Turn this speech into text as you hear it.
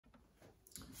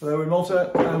Hello, we're in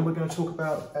Malta and we're going to talk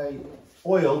about a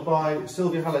oil by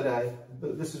SILVIA Halliday,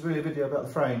 but this is really a video about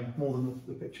the frame more than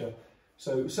the picture.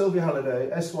 So SILVIA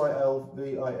Halliday, SYLVIA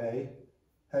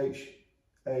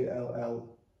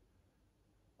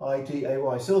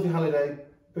HALLIDAY, SILVIA Halliday,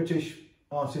 British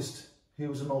artist who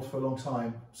was in Malta for a long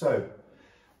time. So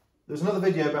there's another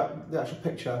video about the actual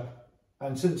picture,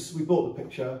 and since we bought the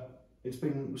picture it's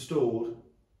been restored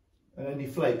and any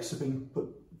flakes have been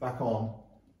put back on,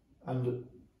 and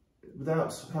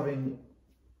without having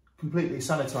completely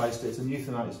sanitized it and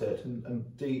euthanized it and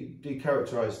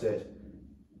decharacterized it,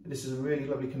 this is a really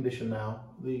lovely condition now.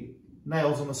 The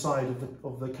nails on the side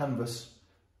of the canvas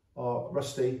are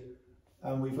rusty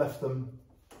and we've left them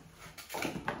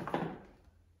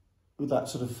with that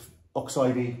sort of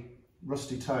oxidey,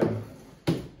 rusty tone.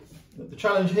 The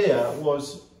challenge here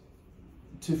was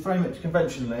to frame it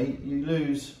conventionally. You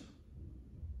lose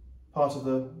part of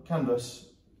the canvas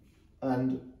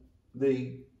and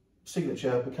the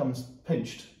signature becomes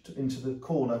pinched into the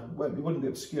corner. It wouldn't be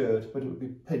obscured, but it would be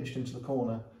pinched into the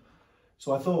corner.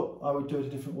 So I thought I would do it a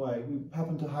different way. We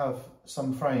happen to have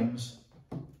some frames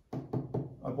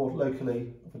I bought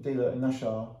locally of a dealer in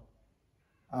Nashar,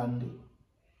 and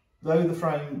though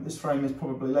this frame is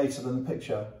probably later than the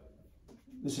picture,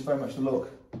 this is very much the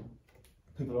look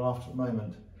people are after at the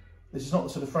moment. This is not the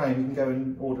sort of frame you can go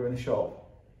and order in a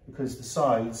shop, because the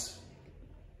sides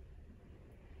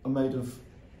are made of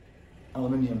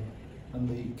aluminium and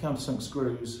the countersunk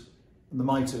screws and the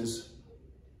miters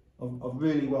are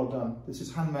really well done. This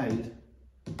is handmade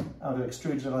out of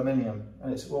extruded aluminium,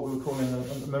 and it's what we were calling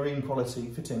a marine quality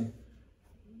fitting.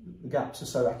 The gaps are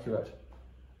so accurate,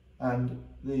 and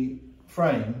the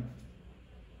frame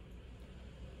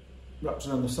wraps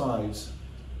around the sides,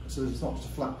 so it's not just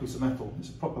a flat piece of metal, it's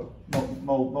a proper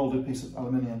moulded piece of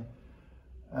aluminium.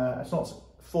 It's not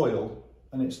foil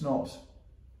and it's not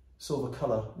silver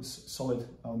colour, it's solid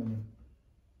aluminium,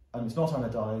 and it's not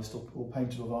anodised or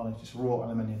painted or varnished, it's raw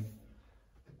aluminium.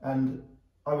 And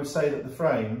I would say that the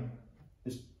frame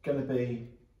is going to be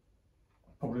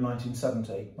probably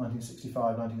 1970,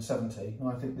 1965, 1970, and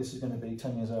I think this is going to be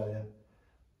 10 years earlier.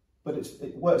 But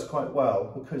it works quite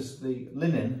well because the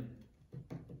linen,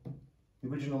 the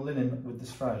original linen with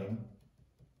this frame,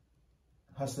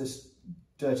 has this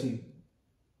dirty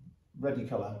reddy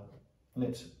colour, and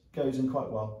it goes in quite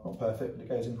well. Not perfect, but it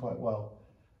goes in quite well.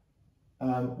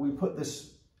 We put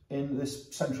this in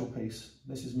this central piece.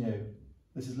 This is new.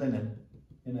 This is linen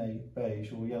in a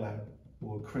beige or yellow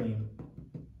or cream,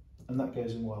 and that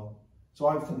goes in well. So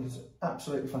I think it's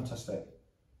absolutely fantastic.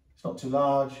 It's not too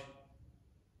large.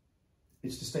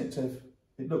 It's distinctive.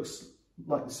 It looks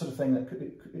like the sort of thing that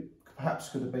perhaps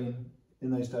could have been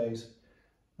in those days.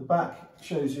 The back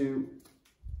shows you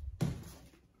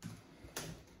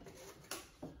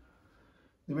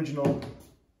the original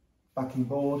backing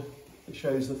board. It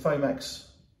shows the Foamex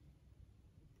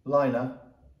liner,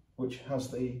 which has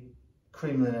the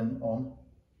cream linen on,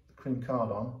 the cream card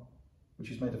on,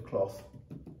 which is made of cloth.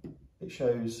 It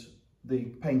shows the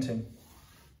painting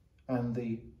and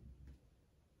the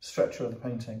stretcher of the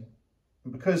painting.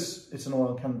 And because it's an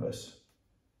oil canvas,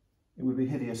 it would be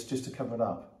hideous just to cover it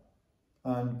up.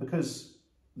 And because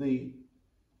the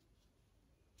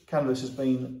canvas has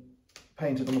been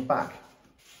painted on the back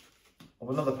of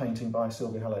another painting by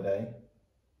SILVIA Halliday,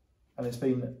 and it's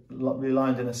been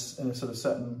relined in a sort of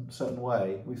certain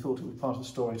way, we thought it was part of the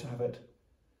story to have it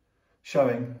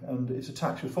showing, and it's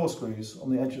attached with 4 screws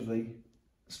on the edge of the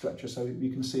stretcher so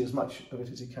you can see as much of it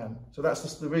as you can. So that's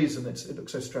the reason it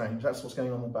looks so strange. That's what's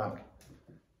going on the back,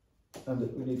 and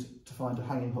we need to find a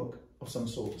hanging hook of some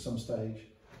sort at some stage.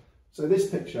 So this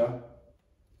picture,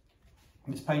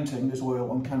 this painting, this oil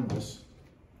on canvas,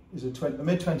 is a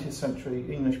mid-20th century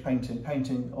English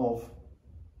painting of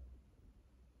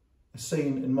a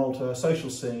scene in Malta, a social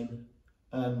scene,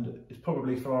 and it's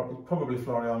probably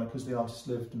Floriana because the artist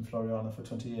lived in Floriana for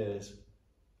 20 years.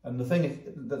 And the thing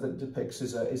that it depicts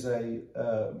is a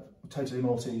totally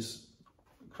Maltese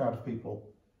crowd of people,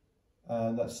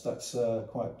 and that's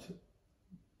quite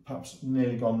perhaps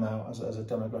nearly gone now as a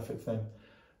demographic thing.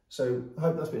 So I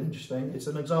hope that's been interesting. It's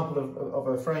an example of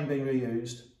a frame being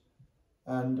reused,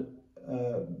 and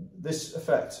this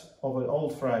effect of an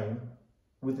old frame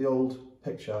with the old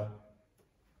picture,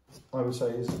 I would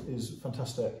say is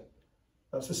fantastic.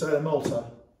 That's for sale in Malta.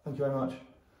 Thank you very much.